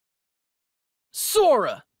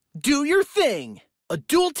Sora, do your thing. A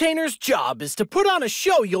dueltainer's job is to put on a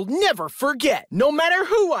show you'll never forget. No matter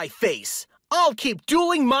who I face, I'll keep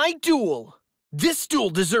dueling my duel. This duel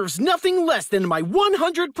deserves nothing less than my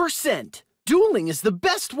 100%. Dueling is the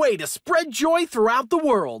best way to spread joy throughout the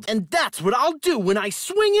world, and that's what I'll do when I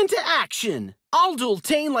swing into action. I'll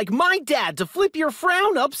dueltain like my dad to flip your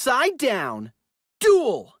frown upside down.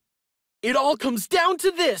 Duel! It all comes down to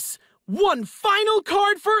this. One final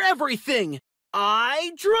card for everything.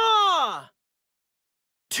 I draw!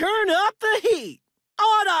 Turn up the heat!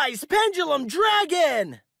 Odd Eyes Pendulum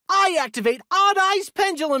Dragon! I activate Odd Eyes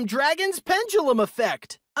Pendulum Dragon's Pendulum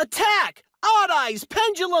Effect. Attack! Odd Eyes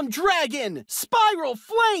Pendulum Dragon! Spiral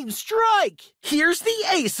Flame Strike! Here's the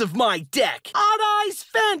ace of my deck. Odd Eyes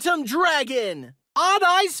Phantom Dragon! Odd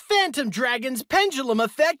Eyes Phantom Dragon's Pendulum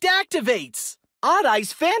Effect activates. Odd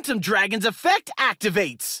Eyes Phantom Dragon's effect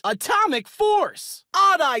activates. Atomic Force.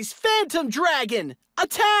 Odd Eyes Phantom Dragon.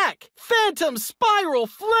 Attack! Phantom Spiral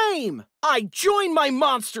Flame! I join my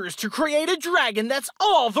monsters to create a dragon that's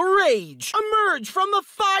all the rage. Emerge from the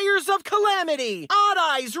fires of calamity. Odd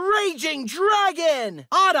Eyes Raging Dragon!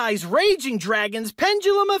 Odd Eyes Raging Dragon's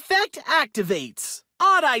Pendulum Effect activates.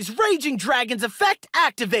 Odd Eyes Raging Dragon's effect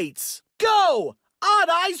activates. Go! Odd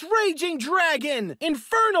Eyes Raging Dragon!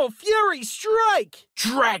 Infernal Fury Strike!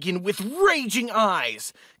 Dragon with raging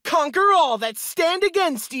eyes! Conquer all that stand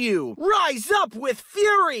against you! Rise up with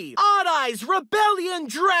fury! Odd Eyes Rebellion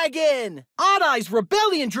Dragon! Odd Eyes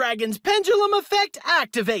Rebellion Dragon's Pendulum Effect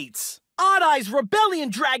activates! Odd Eyes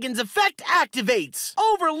Rebellion Dragon's effect activates!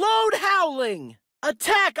 Overload Howling!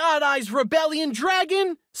 Attack Odd Eyes Rebellion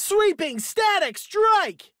Dragon! Sweeping Static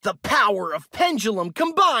Strike! The power of Pendulum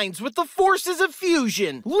combines with the forces of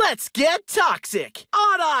fusion. Let's get toxic!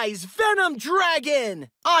 Odd Eyes Venom Dragon!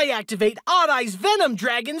 I activate Odd Eyes Venom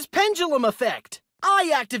Dragon's Pendulum Effect.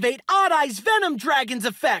 I activate Odd Eyes Venom Dragon's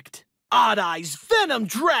effect. Odd Eyes Venom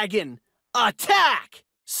Dragon! Attack!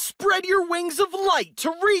 Spread your wings of light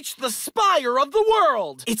to reach the spire of the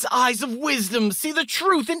world. Its eyes of wisdom see the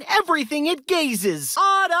truth in everything it gazes.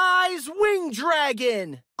 Odd Eyes Wing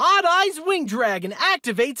Dragon. Odd Eyes Wing Dragon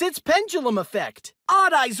activates its Pendulum Effect.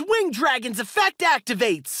 Odd Eyes Wing Dragon's effect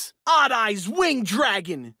activates. Odd Eyes Wing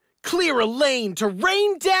Dragon. Clear a lane to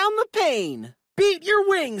rain down the pain. Beat your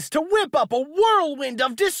wings to whip up a whirlwind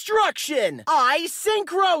of destruction. I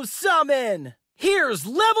Synchro Summon. Here's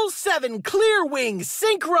Level 7 Clearwing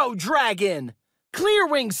Synchro Dragon!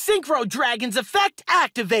 Clearwing Synchro Dragon's effect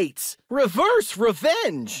activates! Reverse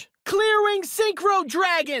Revenge! Clearwing Synchro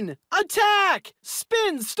Dragon! Attack!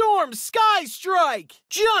 Spin Storm Sky Strike!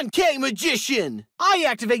 Junkei Magician! I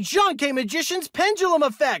activate Junkei Magician's Pendulum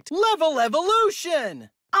Effect! Level Evolution!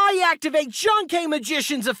 I activate Junkei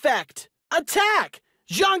Magician's effect! Attack!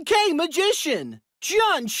 Junkei Magician!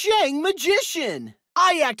 Junsheng Magician!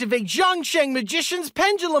 I activate Zhongsheng Magician's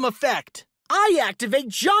Pendulum Effect. I activate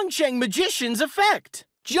Zhongsheng Magician's effect.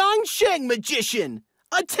 Zhongsheng Magician,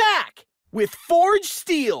 attack! With Forged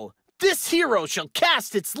Steel, this hero shall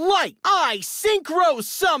cast its light. I Synchro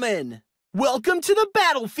Summon. Welcome to the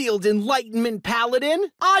battlefield, Enlightenment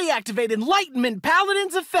Paladin. I activate Enlightenment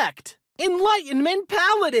Paladin's effect. Enlightenment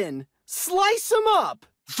Paladin, slice him up.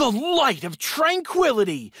 The light of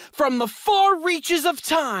tranquility from the far reaches of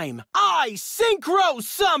time. I Synchro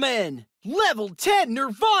Summon! Level 10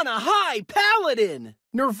 Nirvana High Paladin!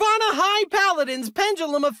 Nirvana High Paladin's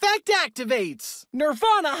Pendulum Effect activates!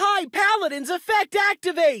 Nirvana High Paladin's effect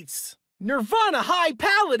activates! Nirvana High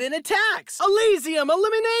Paladin attacks! Elysium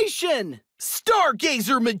Elimination!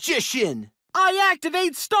 Stargazer Magician! I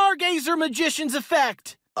activate Stargazer Magician's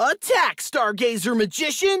effect! Attack, Stargazer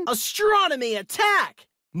Magician! Astronomy Attack!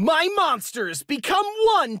 My monsters become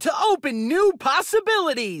one to open new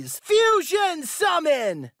possibilities! Fusion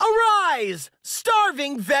Summon! Arise!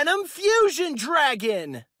 Starving Venom Fusion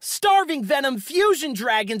Dragon! Starving Venom Fusion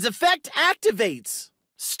Dragon's effect activates!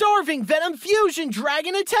 Starving Venom Fusion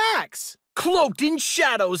Dragon attacks! Cloaked in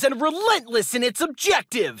shadows and relentless in its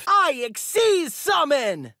objective! I Xyz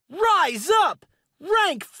Summon! Rise up!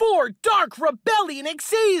 Rank 4 Dark Rebellion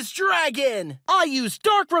Xyz Dragon! I use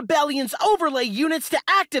Dark Rebellion's overlay units to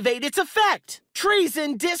activate its effect.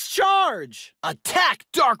 Treason Discharge! Attack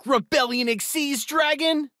Dark Rebellion Xyz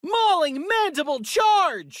Dragon! Mauling Mandible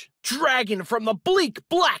Charge! Dragon from the bleak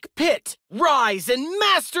black pit! Rise and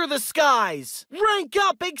master the skies! Rank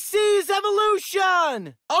up Xyz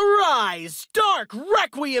Evolution! Arise Dark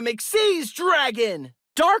Requiem Xyz Dragon!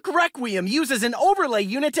 Dark Requiem uses an overlay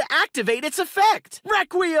unit to activate its effect.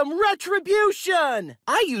 Requiem Retribution!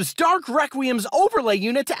 I use Dark Requiem's overlay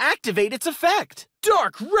unit to activate its effect.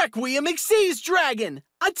 Dark Requiem Xyz Dragon!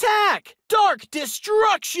 Attack! Dark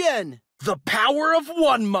Destruction! The power of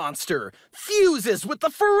one monster fuses with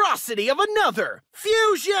the ferocity of another.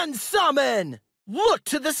 Fusion Summon! Look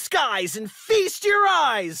to the skies and feast your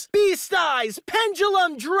eyes! Beast Eyes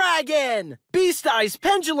Pendulum Dragon! Beast Eyes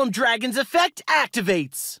Pendulum Dragon's effect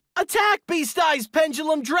activates. Attack Beast Eyes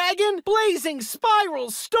Pendulum Dragon! Blazing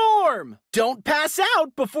Spiral Storm! Don't pass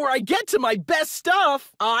out before I get to my best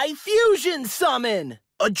stuff! I Fusion Summon!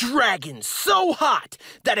 A dragon so hot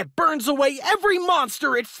that it burns away every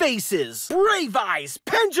monster it faces. Brave Eyes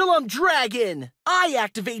Pendulum Dragon! I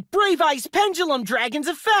activate Brave Eyes Pendulum Dragon's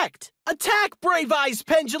effect. Attack Brave Eyes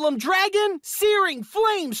Pendulum Dragon! Searing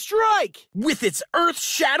Flame Strike! With its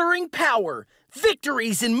earth-shattering power,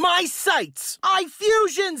 victory's in my sights! I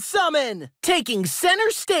Fusion Summon! Taking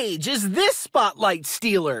center stage is this Spotlight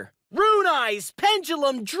Stealer. Rune Eyes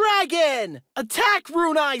Pendulum Dragon! Attack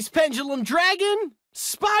Rune Eyes Pendulum Dragon!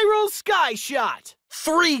 Spiral Sky Shot!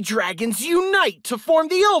 3 dragons unite to form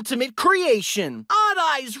the ultimate creation. Odd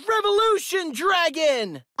Eyes Revolution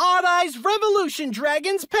Dragon! Odd Eyes Revolution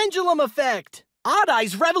Dragon's pendulum effect. Odd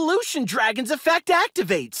Eyes Revolution Dragon's effect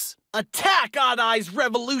activates. Attack Odd Eyes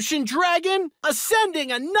Revolution Dragon!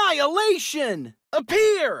 Ascending Annihilation!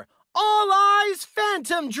 Appear! All Eyes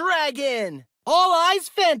Phantom Dragon! All Eyes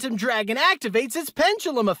Phantom Dragon activates its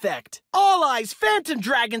pendulum effect. All Eyes Phantom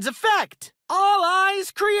Dragon's effect. All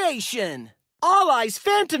Eyes Creation. All Eyes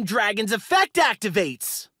Phantom Dragon's effect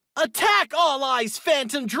activates. Attack All Eyes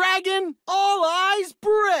Phantom Dragon. All Eyes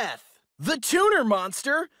Breath. The tuner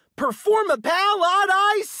monster, Performapal Odd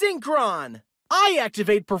Eyes Synchron. I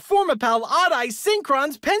activate Performapal Odd Eyes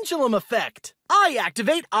Synchron's pendulum effect. I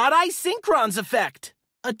activate Odd Eyes Synchron's effect.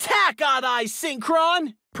 Attack Odd Eyes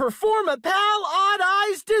Synchron. Performapal Odd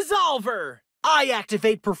Eyes Dissolver. I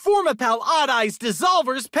activate Performapal Odd Eyes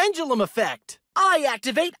Dissolver's pendulum effect. I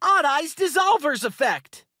activate Odd Eyes Dissolver's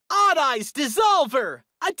effect. Odd Eyes Dissolver.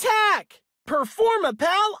 Attack!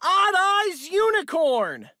 Performapal Odd Eyes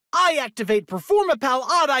Unicorn. I activate Performapal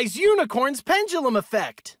Odd Eyes Unicorn's pendulum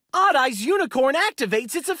effect. Odd Eyes Unicorn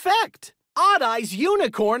activates its effect. Odd Eyes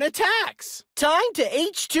Unicorn attacks. Time to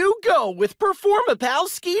H2 go with Performapal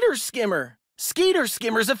Skeeter Skimmer. Skeeter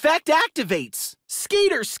Skimmer's effect activates.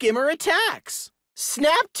 Skeeter Skimmer attacks.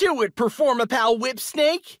 Snap to it, Performapal Whip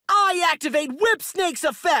Snake. I activate Whip Snake's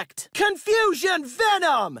effect. Confusion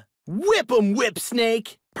Venom. Whip 'em, Whip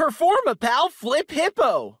Snake. Performapal Flip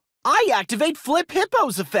Hippo. I activate Flip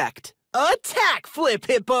Hippo's effect. Attack, Flip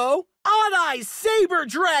Hippo. Odd Eyes Saber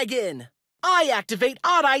Dragon. I activate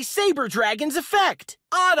Odd Eyes Saber Dragon's effect.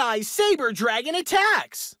 Odd Eyes Saber Dragon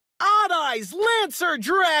attacks. Odd Eyes Lancer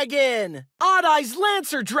Dragon! Odd Eyes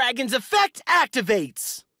Lancer Dragon's effect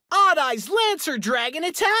activates. Odd Eyes Lancer Dragon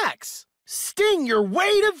attacks. Sting your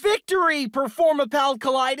way to victory, Performapal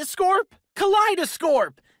Kaleidoscorp.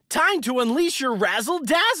 Kaleidoscorp, time to unleash your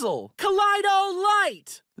razzle-dazzle. Kaleido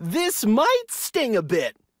Light. This might sting a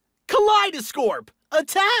bit. Kaleidoscorp,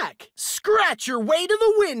 attack. Scratch your way to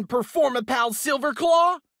the wind, Performapal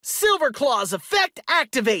Silverclaw. Silverclaw's effect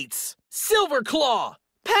activates. Silverclaw.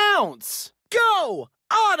 Pounce! Go!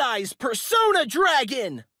 Odd Eyes Persona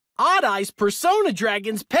Dragon! Odd Eyes Persona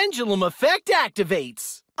Dragon's pendulum effect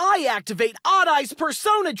activates. I activate Odd Eyes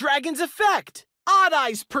Persona Dragon's effect. Odd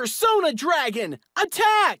Eyes Persona Dragon!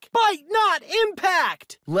 Attack! Bite not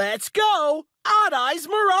impact! Let's go! Odd Eyes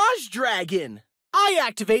Mirage Dragon! I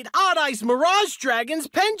activate Odd Eyes Mirage Dragon's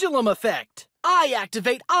pendulum effect. I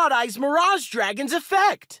activate Odd Eyes Mirage Dragon's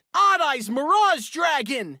effect. Odd Eyes Mirage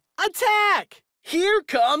Dragon! Attack! Here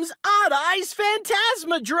comes Odd Eyes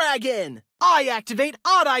Phantasma Dragon! I activate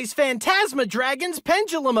Odd Eyes Phantasma Dragon's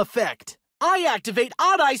pendulum effect. I activate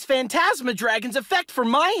Odd Eyes Phantasma Dragon's effect from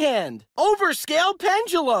my hand. Overscale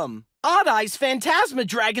Pendulum. Odd Eyes Phantasma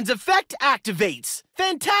Dragon's effect activates.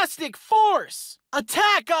 Fantastic Force.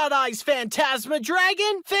 Attack Odd Eyes Phantasma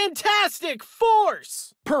Dragon. Fantastic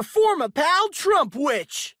Force. Performapal Trump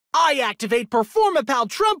Witch. I activate Performapal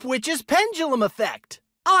Trump Witch's pendulum effect.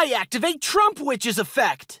 I activate Trump Witch's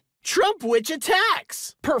effect. Trump Witch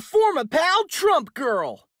attacks. Performapal Trump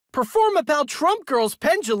Girl. Performapal Trump Girl's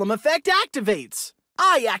pendulum effect activates.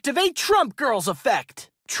 I activate Trump Girl's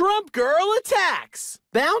effect. Trump Girl attacks.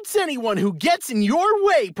 Bounce anyone who gets in your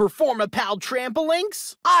way, Performapal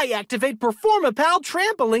Trampolinks. I activate Performapal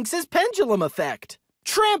Trampolinks' pendulum effect.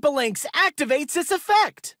 Trampolinks activates its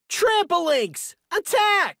effect. Trampolinks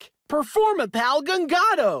attack. Performapal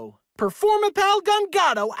Gungado. Performapal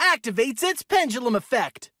Gungado activates its pendulum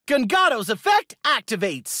effect. Gungado's effect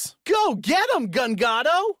activates. Go get 'em,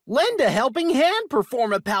 Gungado! Lend a helping hand,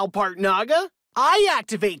 Performapal Part Naga. I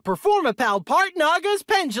activate Performapal Part Naga's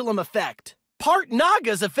pendulum effect. Part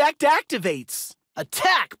Naga's effect activates.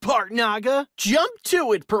 Attack, Part Naga! Jump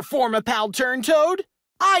to it, Performapal Turntoad!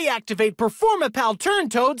 I activate Performapal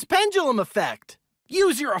Turntoad's Pendulum Effect!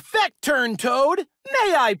 Use your effect, Turntoad!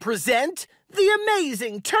 May I present the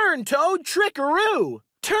amazing Turntoad Trickaroo!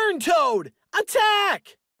 Turntoad,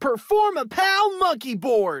 attack! Performapal Monkey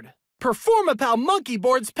Board! Performapal Monkey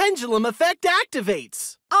Board's Pendulum Effect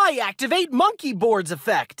activates! I activate Monkey Board's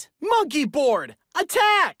effect! Monkey Board,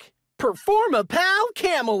 attack! Performapal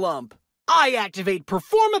Camelump! I activate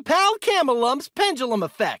Performapal Camelump's Pendulum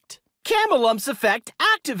Effect! Camelump's effect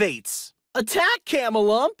activates! Attack,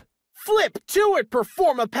 Camelump! Flip to it,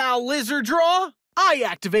 Performapal Lizard Draw! I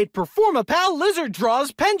activate Performapal Lizard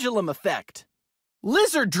Draw's Pendulum Effect!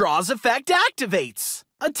 Lizard Draw's effect activates!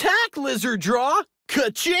 Attack, Lizard Draw!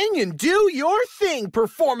 Ka-ching and do your thing,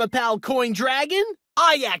 Performapal Coin Dragon!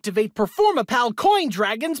 I activate Performapal Coin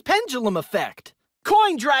Dragon's Pendulum Effect!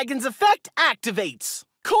 Coin Dragon's effect activates!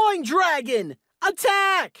 Coin Dragon,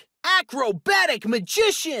 attack! Acrobatic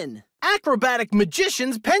Magician! Acrobatic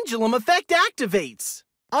Magician's Pendulum Effect activates!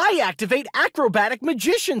 I activate Acrobatic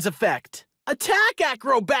Magician's effect! Attack,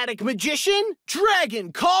 Acrobatic Magician!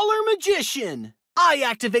 Dragon Caller Magician! I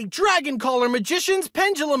activate Dragon Caller Magician's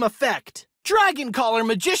Pendulum Effect! Dragon Caller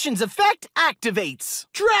Magician's effect activates!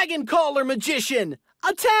 Dragon Caller Magician,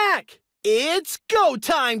 attack! It's go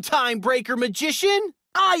time, Timebreaker Magician!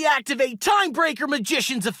 I activate Timebreaker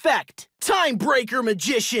Magician's effect! Timebreaker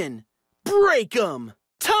Magician, break 'em!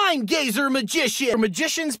 Time Gazer Magician!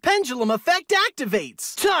 Magician's Pendulum Effect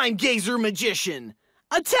activates! Time Gazer Magician,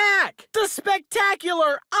 attack! The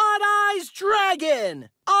spectacular Odd Eyes Dragon!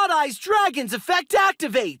 Odd Eyes Dragon's effect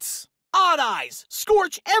activates! Odd Eyes,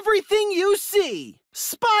 scorch everything you see!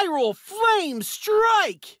 Spiral Flame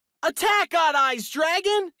Strike! Attack, Odd Eyes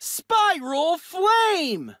Dragon! Spiral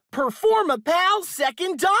Flame! Performapal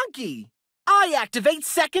Second Donkey! I activate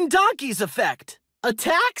Second Donkey's effect!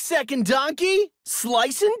 Attack, Second Donkey!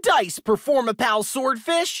 Slice and Dice, Performapal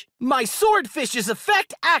Swordfish! My Swordfish's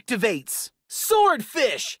effect activates!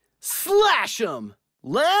 Swordfish, slash 'em!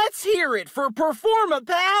 Let's hear it for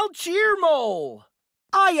Performapal Cheermole!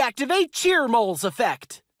 I activate Cheermole's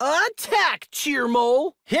effect. Attack,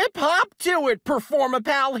 Cheermole! Hip hop to it,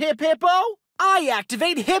 Performapal Hip Hippo! I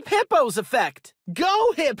activate Hip Hippo's effect.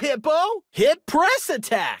 Go, Hip Hippo! Hip Press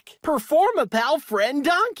Attack! Performapal Friend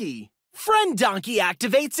Donkey! Friend Donkey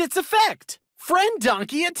activates its effect. Friend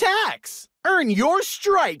Donkey attacks. Earn your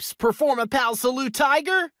stripes, Performapal Salute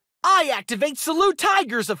Tiger! I activate Salute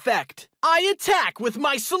Tiger's effect. I attack with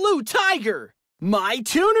my Salute Tiger! My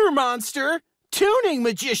Tuner Monster! Tuning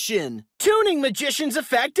Magician! Tuning Magician's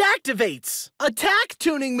effect activates! Attack,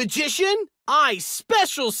 Tuning Magician! I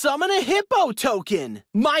special summon a Hippo token!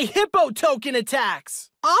 My Hippo token attacks!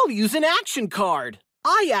 I'll use an action card!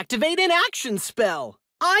 I activate an action spell!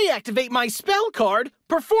 I activate my spell card,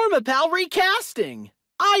 Performapal Recasting!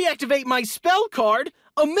 I activate my spell card,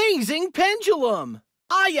 Amazing Pendulum!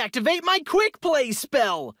 I activate my Quick Play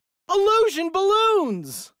spell, Illusion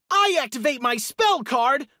Balloons! I activate my spell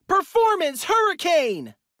card, Performance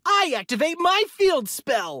Hurricane! I activate my field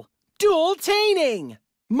spell, Duel Taining!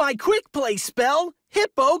 My quick play spell,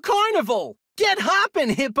 Hippo Carnival! Get hoppin',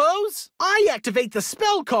 hippos! I activate the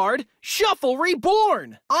spell card, Shuffle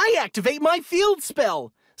Reborn! I activate my field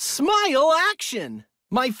spell, Smile Action!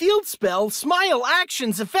 My field spell, Smile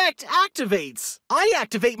Action's effect activates! I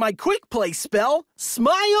activate my quick play spell,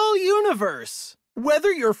 Smile Universe!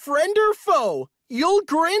 Whether you're friend or foe, you'll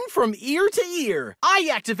grin from ear to ear. I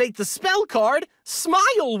activate the spell card,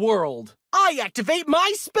 Smile World. I activate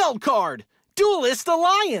my spell card, Duelist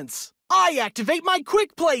Alliance. I activate my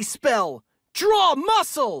quick play spell, Draw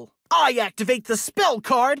Muscle. I activate the spell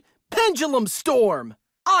card, Pendulum Storm.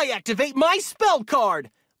 I activate my spell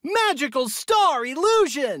card, Magical Star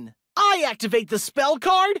Illusion. I activate the spell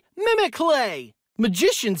card, Mimiclay.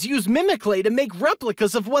 Magicians use Mimiclay to make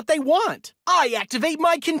replicas of what they want. I activate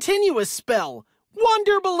my continuous spell,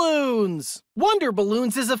 Wonder Balloons! Wonder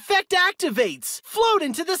Balloons' effect activates! Float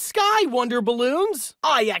into the sky, Wonder Balloons!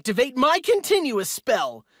 I activate my continuous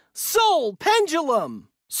spell, Soul Pendulum!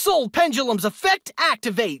 Soul Pendulum's effect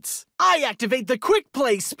activates! I activate the quick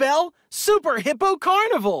play spell, Super Hippo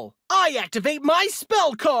Carnival! I activate my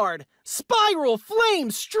spell card, Spiral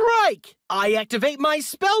Flame Strike! I activate my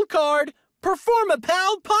spell card,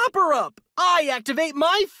 Performapal Popper-Up! I activate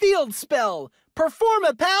my field spell,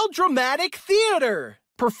 Performapal Dramatic Theater!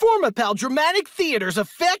 Performapal Dramatic Theater's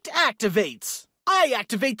effect activates! I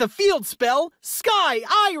activate the field spell, Sky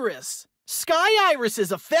Iris! Sky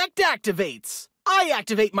Iris's effect activates! I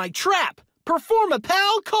activate my trap,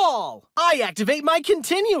 Performapal Call! I activate my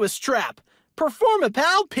continuous trap,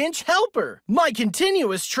 Performapal Pinch Helper. My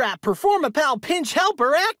continuous trap Performapal Pinch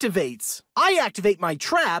Helper activates. I activate my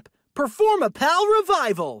trap, Performapal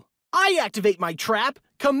Revival. I activate my trap,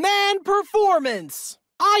 Command Performance.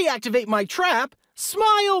 I activate my trap,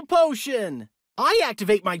 Smile Potion. I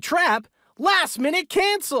activate my trap, Last Minute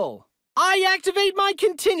Cancel. I activate my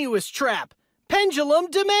continuous trap,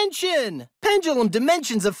 Pendulum Dimension. Pendulum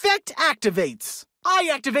Dimension's effect activates.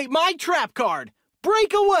 I activate my trap card,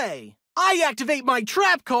 Breakaway. I activate my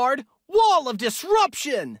trap card, Wall of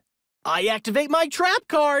Disruption. I activate my trap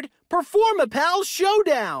card, Performapal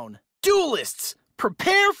Showdown. Duelists,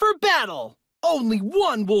 prepare for battle. Only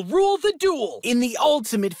one will rule the duel. In the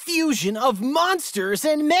ultimate fusion of monsters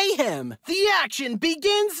and mayhem, the action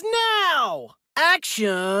begins now.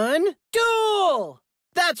 Action, duel.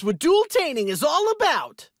 That's what duel-taining is all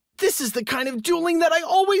about. This is the kind of dueling that I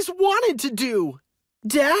always wanted to do.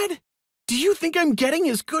 Dad, do you think I'm getting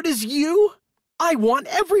as good as you? I want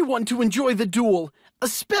everyone to enjoy the duel,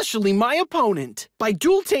 especially my opponent. By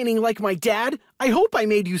duel-taining like my dad, I hope I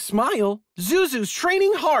made you smile. Zuzu's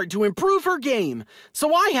training hard to improve her game,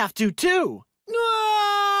 so I have to too.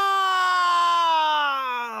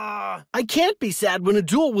 I can't be sad when a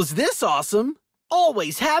duel was this awesome.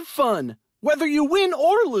 Always have fun, whether you win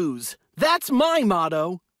or lose. That's my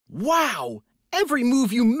motto. Wow, every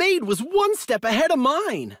move you made was one step ahead of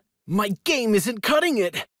mine. My game isn't cutting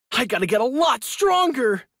it. I gotta get a lot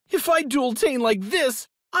stronger. If I duel-tain like this,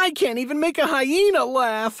 I can't even make a hyena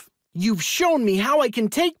laugh. You've shown me how I can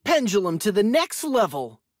take Pendulum to the next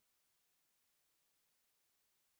level.